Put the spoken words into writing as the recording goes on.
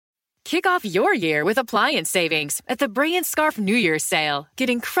Kick off your year with appliance savings at the Bray & Scarf New Year's sale. Get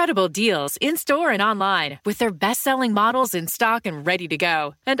incredible deals in-store and online with their best-selling models in stock and ready to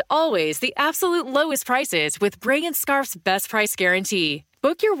go. And always the absolute lowest prices with Bray & Scarf's best price guarantee.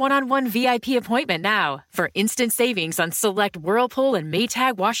 Book your one-on-one VIP appointment now for instant savings on select Whirlpool and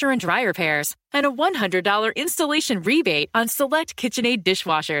Maytag washer and dryer pairs and a $100 installation rebate on select KitchenAid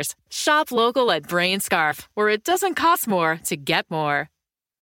dishwashers. Shop local at Bray & Scarf, where it doesn't cost more to get more.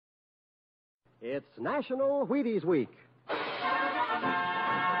 It's National Wheaties Week.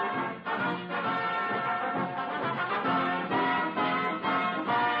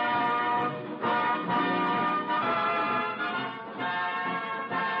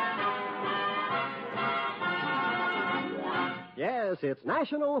 Yes, it's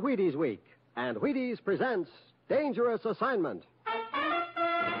National Wheaties Week, and Wheaties presents Dangerous Assignment.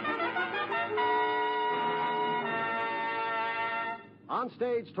 On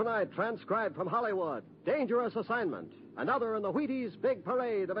stage tonight, transcribed from Hollywood, Dangerous Assignment, another in the Wheaties big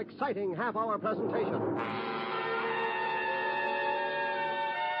parade of exciting half-hour presentation.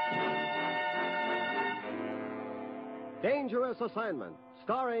 Dangerous Assignment,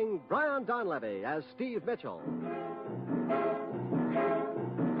 starring Brian Donlevy as Steve Mitchell.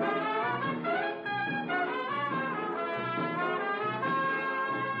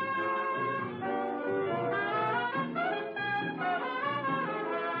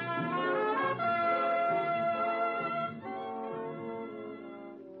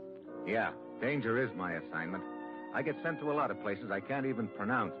 Yeah, danger is my assignment. I get sent to a lot of places I can't even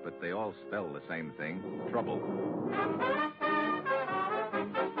pronounce, but they all spell the same thing, trouble.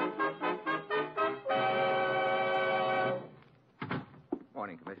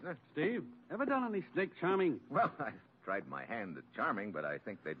 Morning, Commissioner. Steve, ever done any snake charming? Well, I tried my hand at charming, but I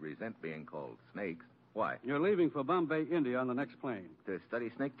think they'd resent being called snakes. Why? You're leaving for Bombay, India on the next plane. To study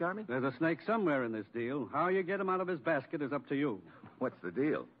snake charming? There's a snake somewhere in this deal. How you get him out of his basket is up to you. What's the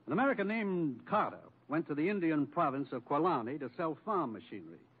deal? An American named Carter went to the Indian province of Kwalani to sell farm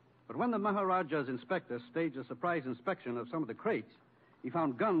machinery. But when the Maharaja's inspector staged a surprise inspection of some of the crates, he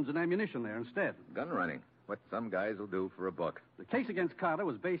found guns and ammunition there instead. Gun running. What some guys will do for a buck. The case against Carter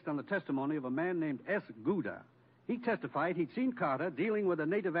was based on the testimony of a man named S. Gouda. He testified he'd seen Carter dealing with a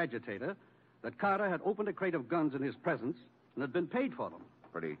native agitator, that Carter had opened a crate of guns in his presence and had been paid for them.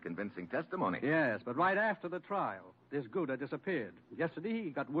 Pretty convincing testimony. Yes, but right after the trial, this Gouda disappeared. Yesterday,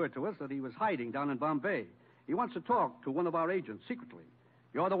 he got word to us that he was hiding down in Bombay. He wants to talk to one of our agents secretly.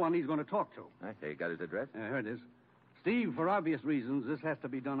 You're the one he's going to talk to. Okay, got his address? Here it is. Steve, for obvious reasons, this has to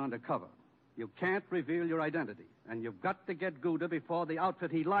be done undercover. You can't reveal your identity, and you've got to get Gouda before the outfit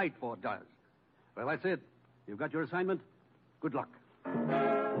he lied for does. Well, that's it. You've got your assignment. Good luck.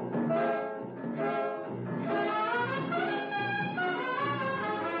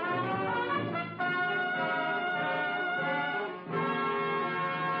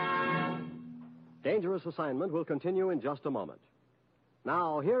 Dangerous Assignment will continue in just a moment.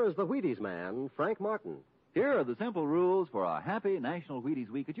 Now, here is the Wheaties man, Frank Martin. Here are the simple rules for a happy National Wheaties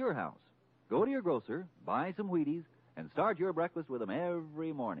Week at your house. Go to your grocer, buy some Wheaties, and start your breakfast with them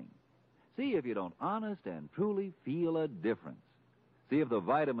every morning. See if you don't honest and truly feel a difference. See if the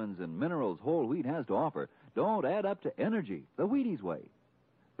vitamins and minerals whole wheat has to offer don't add up to energy the Wheaties way.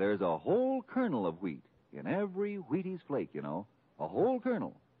 There's a whole kernel of wheat in every Wheaties flake, you know. A whole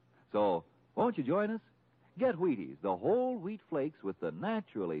kernel. So, won't you join us? Get Wheaties, the whole wheat flakes with the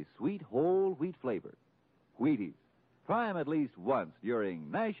naturally sweet whole wheat flavor. Wheaties. Try them at least once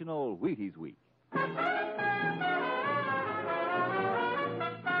during National Wheaties Week.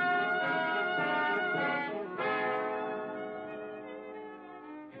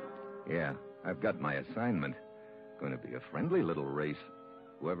 Yeah, I've got my assignment. Going to be a friendly little race.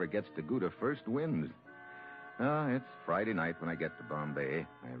 Whoever gets to Gouda first wins. It's Friday night when I get to Bombay.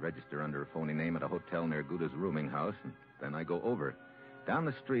 I register under a phony name at a hotel near Gouda's rooming house, and then I go over. Down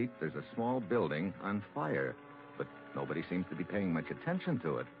the street, there's a small building on fire, but nobody seems to be paying much attention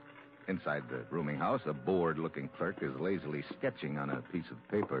to it. Inside the rooming house, a bored-looking clerk is lazily sketching on a piece of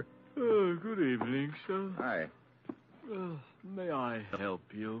paper. Good evening, sir. Hi. May I help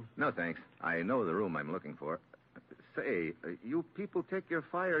you? No, thanks. I know the room I'm looking for. Say, you people take your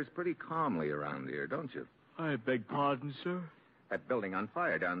fires pretty calmly around here, don't you? I beg pardon, sir? That building on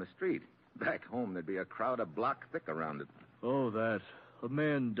fire down the street. Back home, there'd be a crowd a block thick around it. Oh, that. A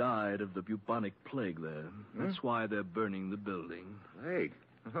man died of the bubonic plague there. That's why they're burning the building. Plague?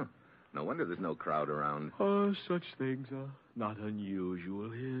 No wonder there's no crowd around. Oh, such things are not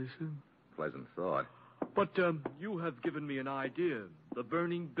unusual here, sir. Pleasant thought. But you have given me an idea. The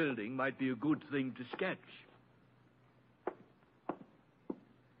burning building might be a good thing to sketch.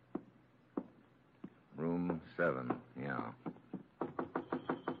 7, yeah.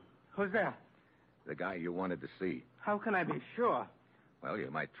 Who's there? The guy you wanted to see. How can I be sure? Well, you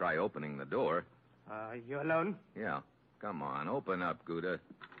might try opening the door. You alone? Yeah. Come on, open up, Gouda.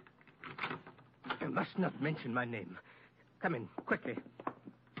 You must not mention my name. Come in, quickly.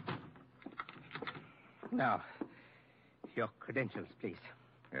 Now, your credentials, please.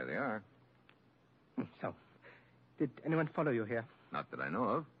 Here they are. So, did anyone follow you here? Not that I know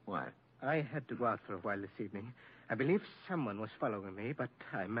of. Why? I had to go out for a while this evening. I believe someone was following me, but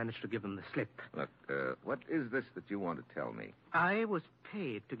I managed to give them the slip. Look, what is this that you want to tell me? I was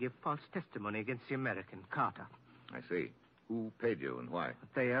paid to give false testimony against the American, Carter. I see. Who paid you and why? But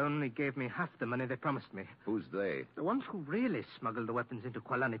they only gave me half the money they promised me. Who's they? The ones who really smuggled the weapons into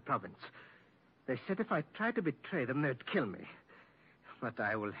Kualani province. They said if I tried to betray them, they'd kill me. But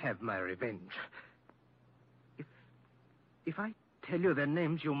I will have my revenge. If I tell you their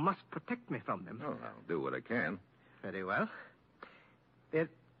names, you must protect me from them. Oh, I'll do what I can. Very well. There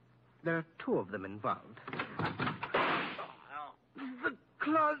are 2 of them involved. The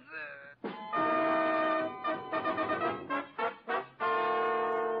closet.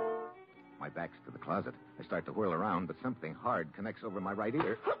 My back's to the closet. I start to whirl around, but something hard connects over my right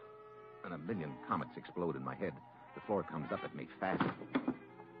ear. And a million comets explode in my head. The floor comes up at me fast.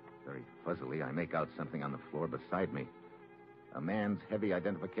 Very fuzzily, I make out something on the floor beside me. A man's heavy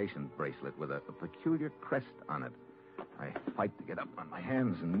identification bracelet with a peculiar crest on it. I fight to get up on my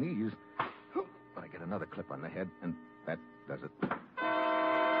hands and knees, but I get another clip on the head, and that does it.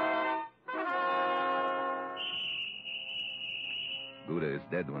 Gouda is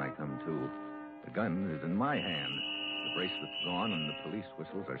dead when I come to. The gun is in my hand. The bracelet's gone, and the police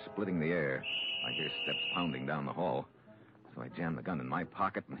whistles are splitting the air. I hear steps pounding down the hall. So I jam the gun in my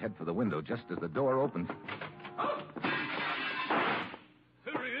pocket and head for the window just as the door opens.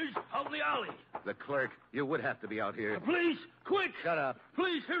 Here he is, out in the alley. The clerk, you would have to be out here. Police, quick! Shut up.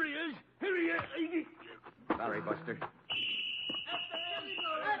 Police, here he is. Here he is. Sorry, Buster.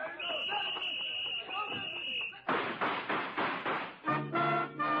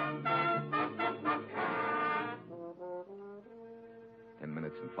 10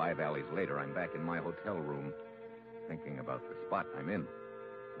 minutes and 5 alleys later, I'm back in my hotel room, thinking about the spot I'm in.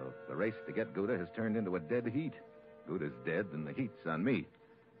 So the race to get Gouda has turned into a dead heat. Gouda's dead, and the heat's on me.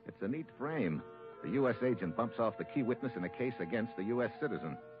 It's a neat frame. The U.S. agent bumps off the key witness in a case against the U.S.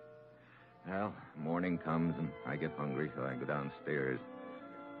 citizen. Well, morning comes, and I get hungry, so I go downstairs.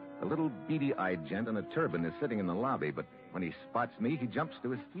 A little beady-eyed gent in a turban is sitting in the lobby, but when he spots me, he jumps to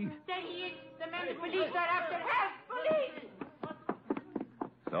his feet. There he is. The men of police are after help. Police!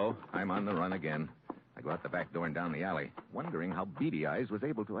 So I'm on the run again. I go out the back door and down the alley, wondering how Beady Eyes was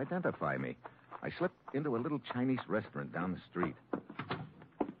able to identify me. I slip into a little Chinese restaurant down the street.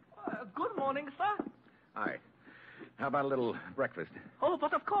 Good morning, sir. Hi. How about a little breakfast? Oh,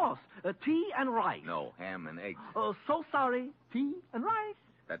 but of course. Tea and rice. No, ham and eggs. Oh, so sorry. Tea and rice.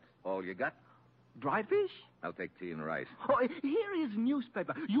 That's all you got? Dried fish? I'll take tea and rice. Oh, here is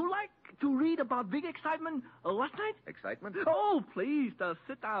newspaper. You like to read about big excitement last night? Excitement? Oh, please,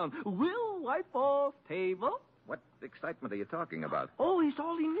 sit down. We'll wipe off table. What excitement are you talking about? Oh, it's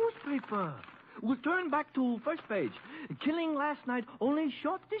all in newspaper. We'll turn back to first page. Killing last night, only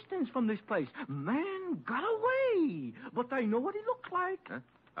short distance from this place. Man got away. But I know what he looks like. Huh?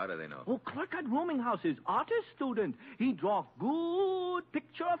 How do they know? Oh, clerk at rooming houses, artist student. He draw good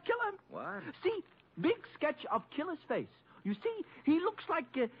picture of killer. What? See, big sketch of killer's face. You see, he looks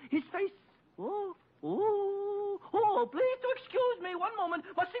like his face. Oh, please do excuse me one moment.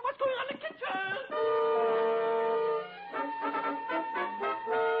 Let's see what's going on in the kitchen.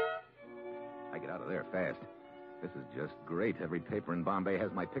 I get out of there fast. This is just great. Every paper in Bombay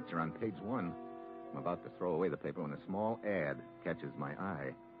has my picture on page 1. I'm about to throw away the paper when a small ad catches my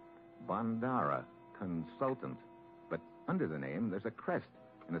eye. Bandara, consultant. But under the name, there's a crest.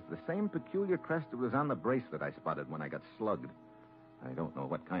 And it's the same peculiar crest that was on the bracelet I spotted when I got slugged. I don't know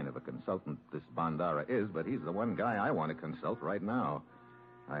what kind of a consultant this Bandara is, but he's the one guy I want to consult right now.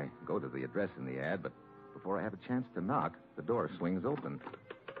 I go to the address in the ad, but before I have a chance to knock, the door swings open.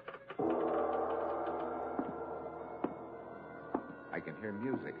 I can hear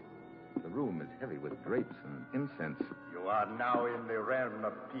music. The room is heavy with drapes and incense. You are now in the realm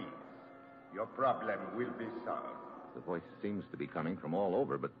of peace. Your problem will be solved. The voice seems to be coming from all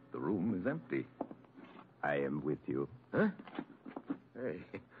over, but the room is empty. I am with you. Huh? Hey,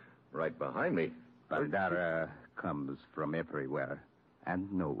 right behind me. Bandara comes from everywhere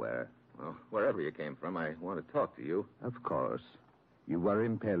and nowhere. Well, wherever you came from, I want to talk to you. Of course. You were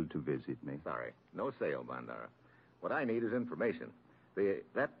impelled to visit me. Sorry. No sale, Bandara. What I need is information.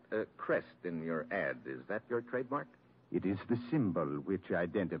 That crest in your ad, is that your trademark? It is the symbol which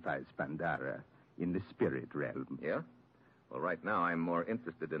identifies Bandara in the spirit realm. Yeah? Well, right now I'm more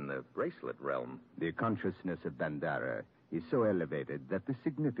interested in the bracelet realm. The consciousness of Bandara is so elevated that the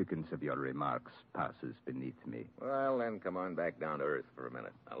significance of your remarks passes beneath me. Well, then come on back down to earth for a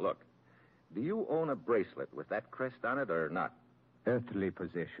minute. Now, look. Do you own a bracelet with that crest on it or not? Earthly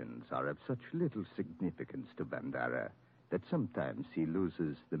possessions are of such little significance to Bandara that sometimes he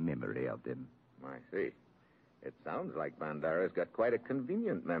loses the memory of them. I see. It sounds like Bandara's got quite a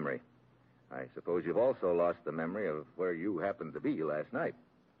convenient memory. I suppose you've also lost the memory of where you happened to be last night.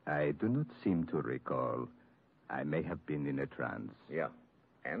 I do not seem to recall. I may have been in a trance. Yeah.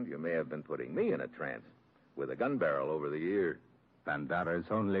 And you may have been putting me in a trance with a gun barrel over the ear. Bandara's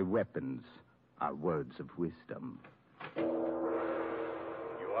only weapons are words of wisdom. You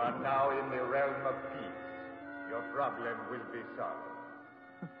are now in the realm of peace. Your problem will be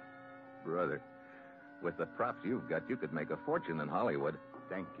solved. Brother, with the props you've got, you could make a fortune in Hollywood.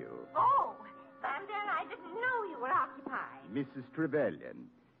 Thank you. Oh, Bandera, I didn't know you were occupied. Mrs. Trevelyan,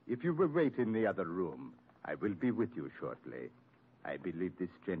 if you will wait in the other room, I will be with you shortly. I believe this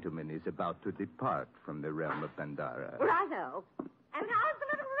gentleman is about to depart from the realm of Bandara. Righto. And how's the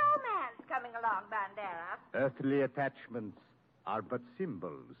little romance coming along, Bandera? Earthly attachments are but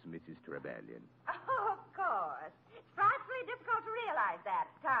symbols, Mrs. Trevelyan. Oh, of course. It's frightfully difficult to realize that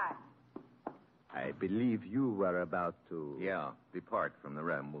at times. I believe you were about to... Yeah, depart from the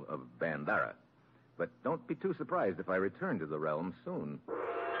realm of Bandara. But don't be too surprised if I return to the realm soon.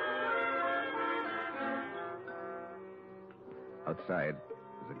 Outside,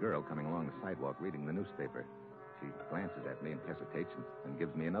 there's a girl coming along the sidewalk reading the newspaper. She glances at me and hesitates and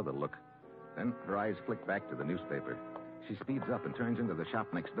gives me another look. Then her eyes flick back to the newspaper. She speeds up and turns into the shop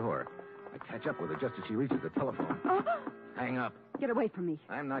next door. I catch up with her just as she reaches the telephone. Oh. Hang up. Get away from me.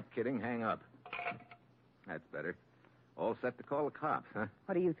 I'm not kidding. Hang up. That's better. All set to call the cops, huh?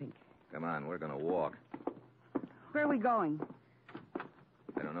 What do you think? Come on, we're going to walk. Where are we going?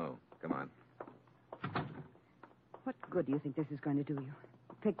 I don't know. Come on. What good do you think this is going to do you?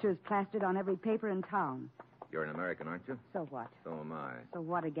 Pictures plastered on every paper in town. You're an American, aren't you? So what? So am I. So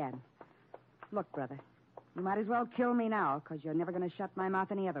what again? Look, brother, you might as well kill me now, because you're never going to shut my mouth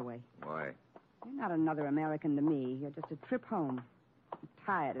any other way. Why? You're not another American to me. You're just a trip home. I'm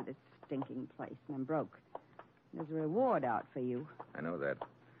tired of this stinking place, and I'm broke. There's a reward out for you. I know that.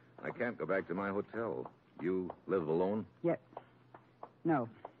 I can't go back to my hotel. You live alone? Yeah. No.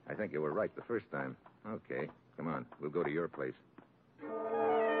 I think you were right the first time. Okay. Come on. We'll go to your place.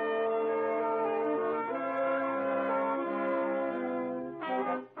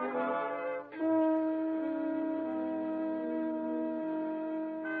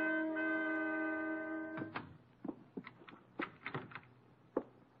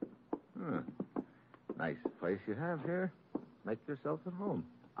 Nice place you have here. Make yourself at home.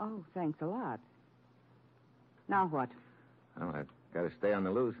 Oh, thanks a lot. Now what? Well, I've got to stay on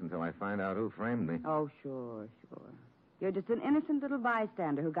the loose until I find out who framed me. Oh, sure. You're just an innocent little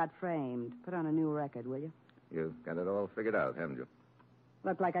bystander who got framed. Put on a new record, will you? You've got it all figured out, haven't you?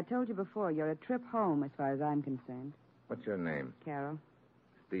 Look, like I told you before, you're a trip home as far as I'm concerned. What's your name? Carol.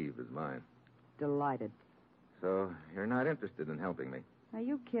 Steve is mine. Delighted. So you're not interested in helping me? Are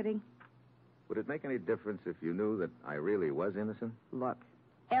you kidding? Would it make any difference if you knew that I really was innocent? Look,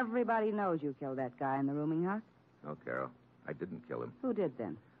 everybody knows you killed that guy in the rooming house. No, Carol. I didn't kill him. Who did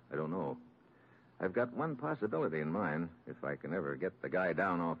then? I don't know. I've got one possibility in mind, if I can ever get the guy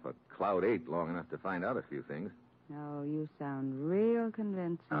down off a Cloud 8 long enough to find out a few things. Oh, you sound real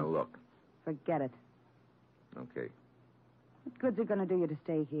convincing. Now, look. Forget it. Okay. What good's it going to do you to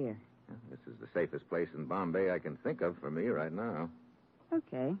stay here? Well, this is the safest place in Bombay I can think of for me right now.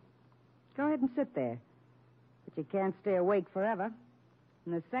 Okay. Go ahead and sit there. But you can't stay awake forever.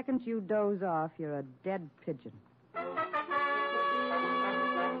 And the second you doze off, you're a dead pigeon.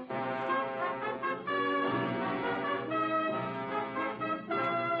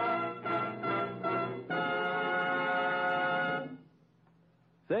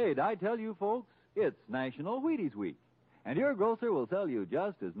 Say, did I tell you, folks? It's National Wheaties Week. And your grocer will sell you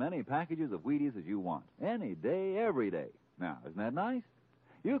just as many packages of Wheaties as you want. Any day, every day. Now, isn't that nice?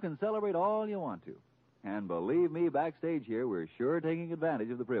 You can celebrate all you want to. And believe me, backstage here, we're sure taking advantage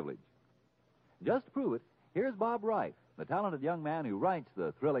of the privilege. Just to prove it, here's Bob Reif, the talented young man who writes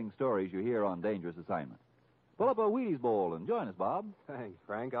the thrilling stories you hear on Dangerous Assignment. Pull up a Wheaties bowl and join us, Bob. Thanks,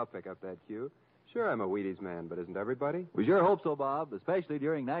 Frank. I'll pick up that cue. Sure, I'm a Wheaties man, but isn't everybody? We sure hope so, Bob, especially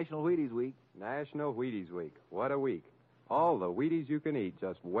during National Wheaties Week. National Wheaties Week. What a week. All the Wheaties you can eat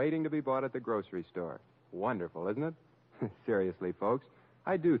just waiting to be bought at the grocery store. Wonderful, isn't it? Seriously, folks,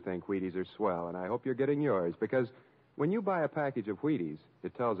 I do think Wheaties are swell, and I hope you're getting yours, because when you buy a package of Wheaties,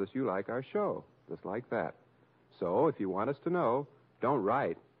 it tells us you like our show, just like that. So if you want us to know, don't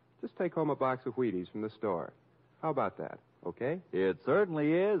write. Just take home a box of Wheaties from the store. How about that, okay? It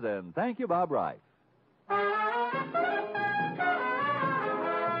certainly is, and thank you, Bob Reif.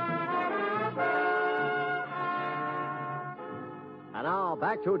 And now,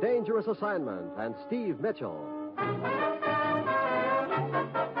 back to Dangerous Assignment and Steve Mitchell.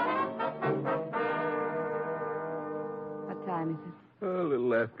 What time is it? A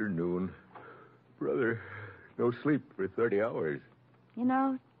little after noon. Brother, no sleep for 30 hours. You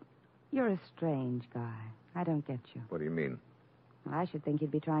know, you're a strange guy. I don't get you. What do you mean? Well, I should think you'd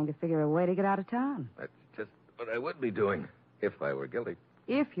be trying to figure a way to get out of town. That's just what I would be doing if I were guilty.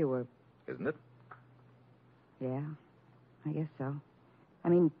 If you were. Isn't it? Yeah, I guess so. I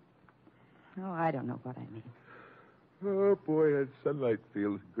mean, I don't know what I mean. Oh, boy, that sunlight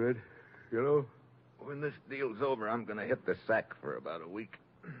feels good. You know, when this deal's over, I'm going to hit the sack for about a week.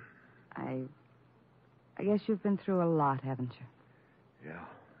 I guess you've been through a lot, haven't you? Yeah.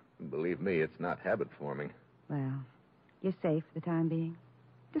 Believe me, it's not habit forming. Well, you're safe for the time being.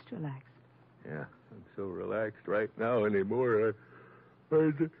 Just relax. Yeah, I'm so relaxed right now anymore.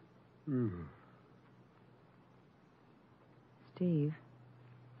 Steve.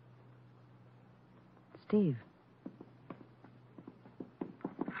 Steve.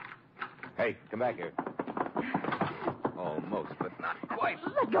 Hey, come back here. Almost, but not quite.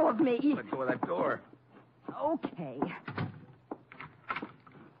 Let go of me. Let go of that door. Okay.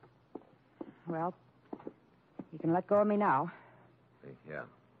 Well, you can let go of me now. Yeah.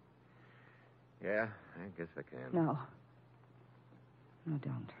 Yeah, I guess I can. No. No,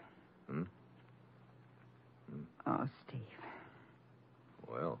 don't. Oh, Steve.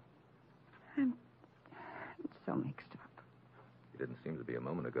 Well, I'm so mixed up. you didn't seem to be a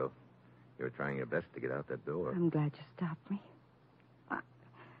moment ago. You were trying your best to get out that door. I'm glad you stopped me.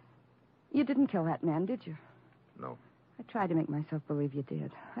 You didn't kill that man, did you? No. I tried to make myself believe you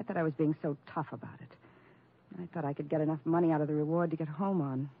did. I thought I was being so tough about it. I thought I could get enough money out of the reward to get home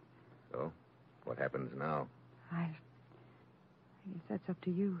on. So, what happens now? I guess that's up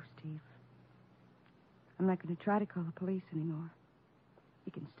to you, Steve. I'm not going to try to call the police anymore.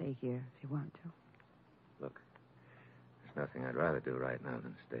 You can stay here if you want to. Look, there's nothing I'd rather do right now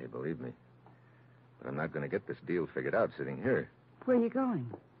than stay, believe me. But I'm not going to get this deal figured out sitting here. Where are you going?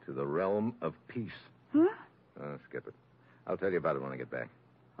 To the realm of peace. Huh? Skip it. I'll tell you about it when I get back.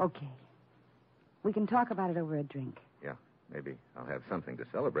 Okay. We can talk about it over a drink. Yeah, maybe I'll have something to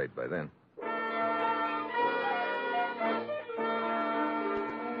celebrate by then.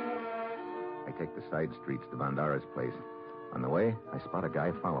 I take the side streets to Bandara's place. On the way, I spot a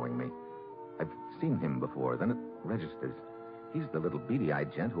guy following me. I've seen him before, then it registers. He's the little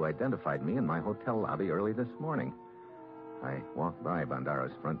beady-eyed gent who identified me in my hotel lobby early this morning. I walk by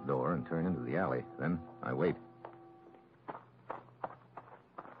Bandara's front door and turn into the alley. Then I wait.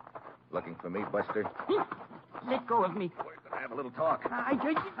 Looking for me, Buster? Let go of me. We're going to have a little talk.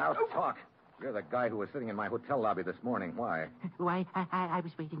 Now, talk. You're the guy who was sitting in my hotel lobby this morning. Why? Why, I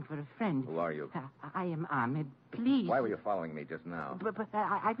was waiting for a friend. Who are you? I am Ahmed. Please. Why were you following me just now? But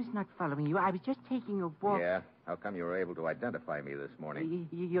I was not following you. I was just taking a walk. Yeah? How come you were able to identify me this morning?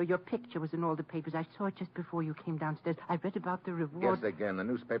 Your picture was in all the papers. I saw it just before you came downstairs. I read about the reward. Guess again. The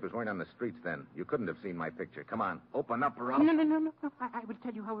newspapers weren't on the streets then. You couldn't have seen my picture. Come on. Open up or else. No. I will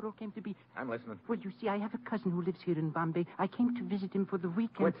tell you how it all came to be. I'm listening. Well, you see, I have a cousin who lives here in Bombay. I came to visit him for the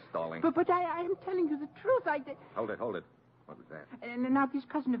weekend. Quit stalling. But I am telling you the truth. Hold it. What was that? And now this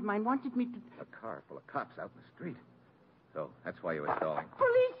cousin of mine wanted me to... A car full of cops out in the street. So that's why you were stalling.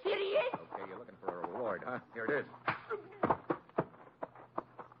 Police, idiot! Okay, you're looking for a reward, huh? Here it is.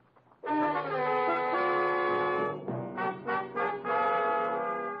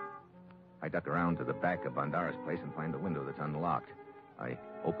 I duck around to the back of Bandara's place and find a window that's unlocked. I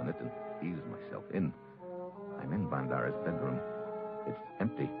open it and ease myself in. I'm in Bandara's bedroom. It's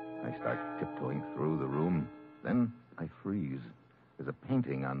empty. I start tiptoeing through the room. Then I freeze. There's a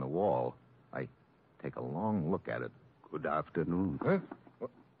painting on the wall. I take a long look at it. Good afternoon. Huh?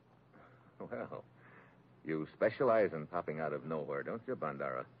 Well, you specialize in popping out of nowhere, don't you,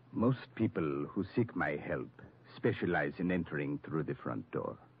 Bandara? Most people who seek my help specialize in entering through the front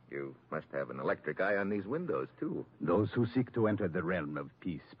door. You must have an electric eye on these windows, too. Those who seek to enter the realm of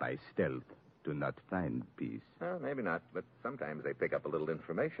peace by stealth do not find peace. Well, maybe not, but sometimes they pick up a little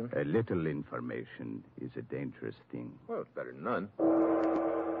information. A little information is a dangerous thing. Well, it's better than none.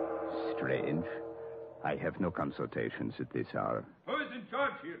 Strange. I have no consultations at this hour. Who is in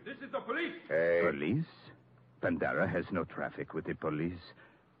charge here? This is the police. Hey. Police? Pandara has no traffic with the police.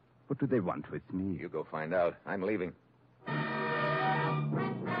 What do they want with me? You go find out. I'm leaving. I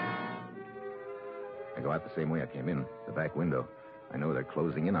go out the same way I came in, the back window. I know they're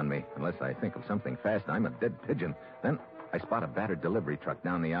closing in on me. Unless I think of something fast, I'm a dead pigeon. Then I spot a battered delivery truck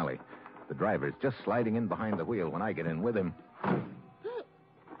down the alley. The driver's just sliding in behind the wheel when I get in with him. I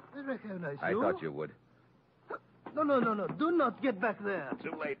recognize you. I thought you would. No. Do not get back there.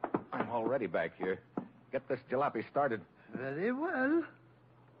 Too late. I'm already back here. Get this jalopy started. Very well.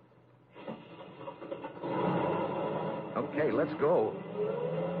 Okay, let's go.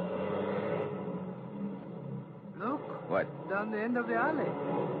 Look. What? Down the end of the alley.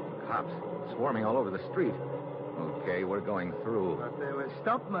 Cops swarming all over the street. Okay, we're going through. But they will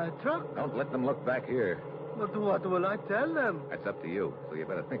stop my truck. Don't let them look back here. But what will I tell them? That's up to you. So you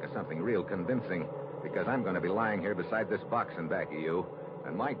better think of something real convincing. Because I'm going to be lying here beside this box in back of you.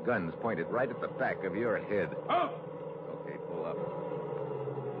 And my gun's pointed right at the back of your head. Oh! Okay, pull up.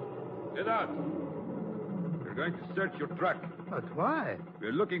 Get out. We're going to search your truck. But why?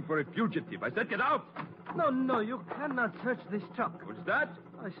 We're looking for a fugitive. I said get out. No, you cannot search this truck. What's that?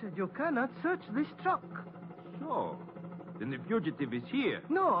 I said you cannot search this truck. So, then the fugitive is here.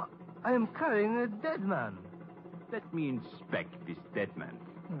 No, I am carrying a dead man. Let me inspect this dead man.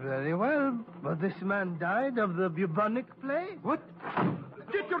 Very well, but this man died of the bubonic plague. What?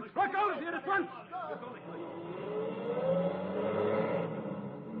 Get your truck out of here at once!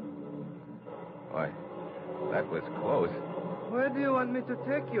 Boy, that was close. Where do you want me to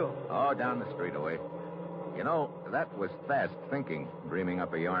take you? Oh, down the street away. You know, that was fast thinking, dreaming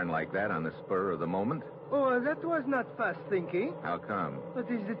up a yarn like that on the spur of the moment. Oh, that was not fast thinking. How come?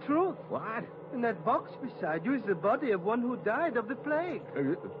 That is the truth. What? In that box beside you is the body of one who died of the plague.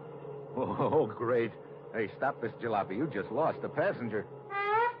 Oh, great. Hey, stop this jalopy. You just lost a passenger.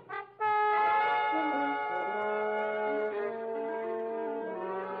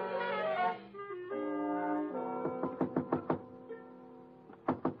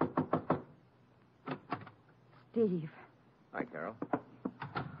 Steve, Hi, Carol.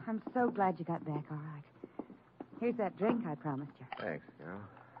 I'm so glad you got back all right. Here's that drink I promised you. Thanks, Carol.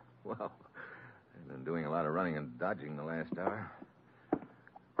 Well, I've been doing a lot of running and dodging the last hour.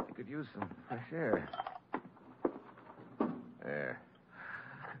 I could use some fresh air. There.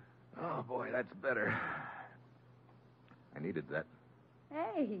 Oh, boy, that's better. I needed that.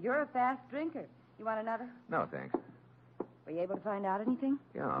 Hey, you're a fast drinker. You want another? No, thanks. Were you able to find out anything?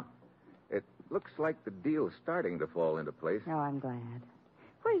 Yeah. It looks like the deal's starting to fall into place. Oh, I'm glad.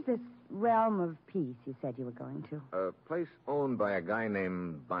 Where's this Realm of Peace you said you were going to? A place owned by a guy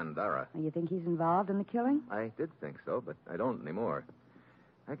named Bandara. You think he's involved in the killing? I did think so, but I don't anymore.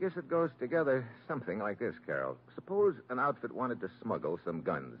 I guess it goes together something like this, Carol. Suppose an outfit wanted to smuggle some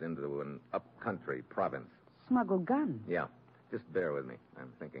guns into an up-country province. Smuggle guns? Yeah. Just bear with me.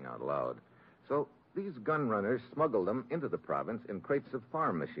 I'm thinking out loud. So these gun runners smuggle them into the province in crates of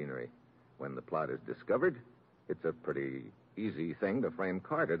farm machinery. When the plot is discovered, it's a pretty easy thing to frame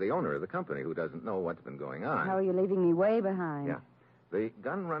Carter, the owner of the company, who doesn't know what's been going on. How are you leaving me way behind? Yeah. The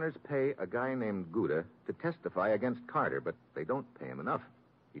gun runners pay a guy named Gouda to testify against Carter, but they don't pay him enough.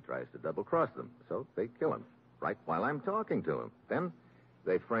 He tries to double-cross them, so they kill him, right while I'm talking to him. Then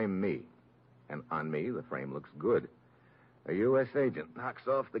they frame me. And on me, the frame looks good. A U.S. agent knocks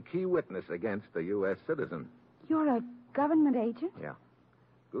off the key witness against a U.S. citizen. You're a government agent? Yeah.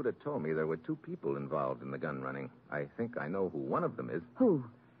 Gouda told me there were two people involved in the gun running. I think I know who one of them is. Who?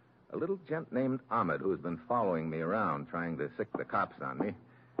 A little gent named Ahmed who's been following me around, trying to sick the cops on me.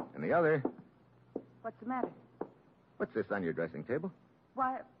 And the other... What's the matter? What's this on your dressing table?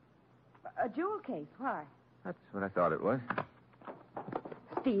 Why, a jewel case. Why? That's what I thought it was.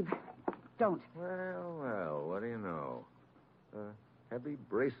 Steve, don't. Well, what do you know? A heavy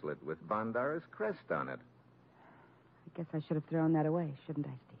bracelet with Bandara's crest on it. I guess I should have thrown that away, shouldn't I,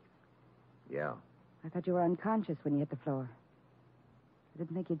 Steve? Yeah. I thought you were unconscious when you hit the floor. I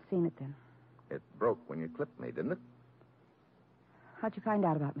didn't think you'd seen it then. It broke when you clipped me, didn't it? How'd you find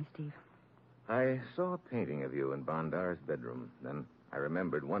out about me, Steve? I saw a painting of you in Bandara's bedroom. Then I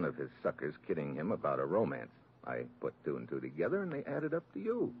remembered one of his suckers kidding him about a romance. I put two and two together, and they added up to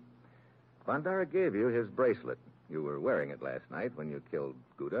you. Bandara gave you his bracelet. You were wearing it last night when you killed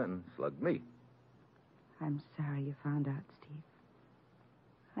Gouda and slugged me. I'm sorry you found out, Steve.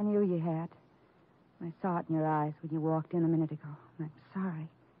 I knew you had. I saw it in your eyes when you walked in a minute ago. And I'm sorry.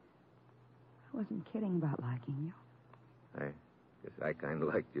 I wasn't kidding about liking you. I guess I kind of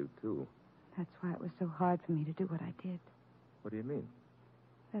liked you, too. That's why it was so hard for me to do what I did. What do you mean?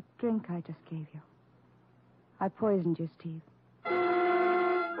 That drink I just gave you. I poisoned you, Steve.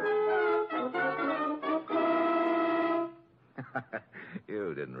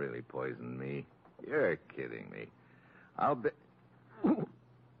 You didn't really poison me. You're kidding me. I'll be... Oh,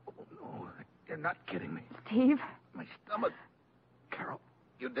 no, you're not kidding me. Steve? My stomach. Carol,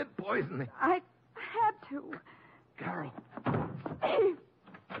 you did poison me. I had to. Carol. Steve!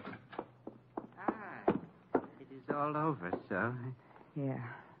 It is all over, so. Yeah.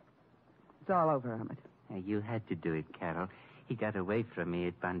 It's all over, Ahmed. You had to do it, Carol. He got away from me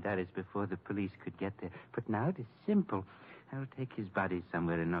at Bandaris before the police could get there. But now it is simple. I'll take his body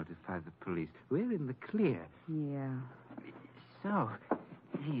somewhere and notify the police. We're in the clear. Yeah. So,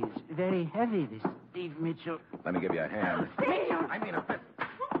 he's very heavy, this Steve Mitchell. Let me give you a hand. Steve! I mean a fist.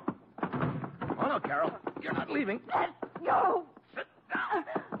 Oh, no, Carol. You're not leaving. Let go! Sit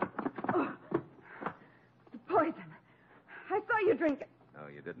down. The poison. I saw you drink it. No,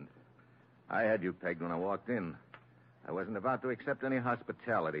 you didn't. I had you pegged when I walked in. I wasn't about to accept any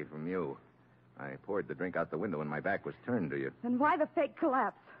hospitality from you. I poured the drink out the window when my back was turned to you. Then why the fake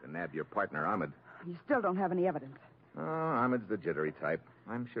collapse? To nab your partner, Ahmed. You still don't have any evidence. Oh, Ahmed's the jittery type.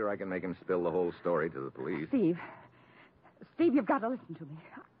 I'm sure I can make him spill the whole story to the police. Steve, you've got to listen to me.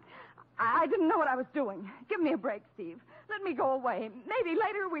 I didn't know what I was doing. Give me a break, Steve. Let me go away. Maybe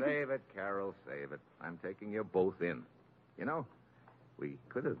later we... Save it, Carol, save it. I'm taking you both in. You know, we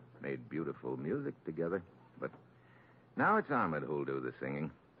could have made beautiful music together, but now it's Ahmed who'll do the singing.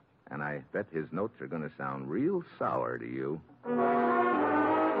 And I bet his notes are going to sound real sour to you.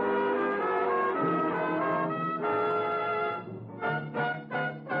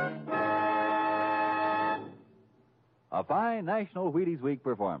 A fine National Wheaties Week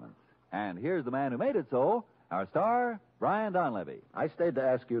performance. And here's the man who made it so, our star, Brian Donlevy. I stayed to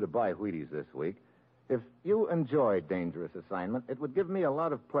ask you to buy Wheaties this week. If you enjoyed Dangerous Assignment, it would give me a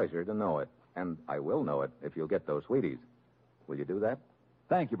lot of pleasure to know it. And I will know it if you'll get those Wheaties. Will you do that?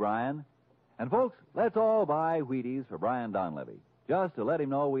 Thank you, Brian. And, folks, let's all buy Wheaties for Brian Donlevy, just to let him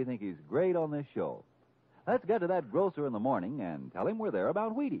know we think he's great on this show. Let's get to that grocer in the morning and tell him we're there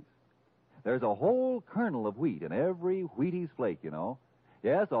about Wheaties. There's a whole kernel of wheat in every Wheaties flake, you know.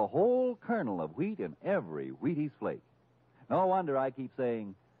 Yes, a whole kernel of wheat in every Wheaties flake. No wonder I keep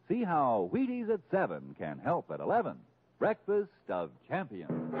saying, see how Wheaties at 7 can help at 11. Breakfast of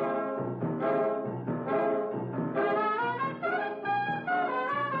Champions.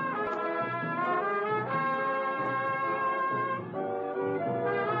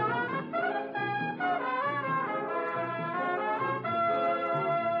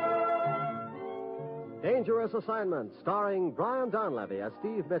 Dangerous Assignment, starring Brian Donlevy as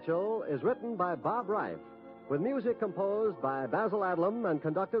Steve Mitchell, is written by Bob Reif, with music composed by Basil Adlam and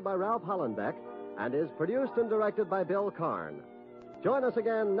conducted by Ralph Hollenbeck, and is produced and directed by Bill Karn. Join us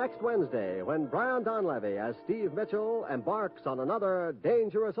again next Wednesday when Brian Donlevy as Steve Mitchell embarks on another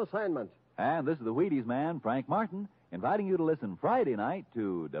dangerous assignment. And this is the Wheaties man, Frank Martin, inviting you to listen Friday night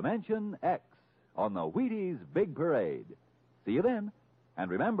to Dimension X on the Wheaties Big Parade. See you then. And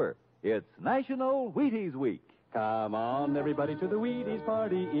remember, it's National Wheaties Week. Come on, everybody, to the Wheaties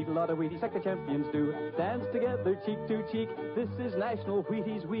party. Eat a lot of Wheaties like the champions do. Dance together, cheek to cheek. This is National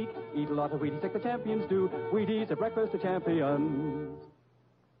Wheaties Week. Eat a lot of Wheaties like the champions do. Wheaties, a breakfast of champions.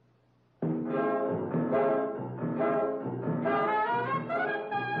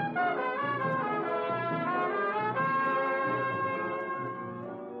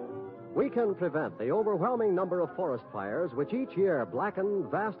 We can prevent the overwhelming number of forest fires which each year blacken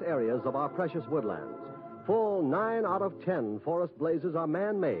vast areas of our precious woodlands. Full 9 out of 10 forest blazes are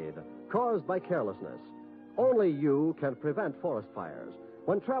man-made, caused by carelessness. Only you can prevent forest fires.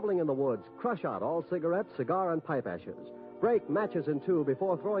 When traveling in the woods, crush out all cigarette, cigar, and pipe ashes. Break matches in two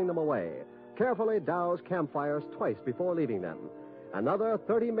before throwing them away. Carefully douse campfires twice before leaving them. Another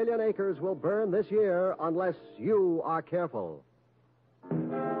 30 million acres will burn this year unless you are careful.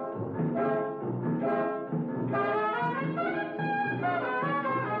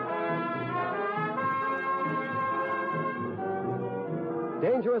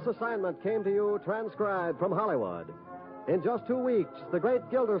 Dangerous Assignment came to you transcribed from Hollywood. In just 2 weeks, the great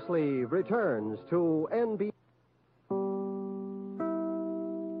Gildersleeve returns to NBC.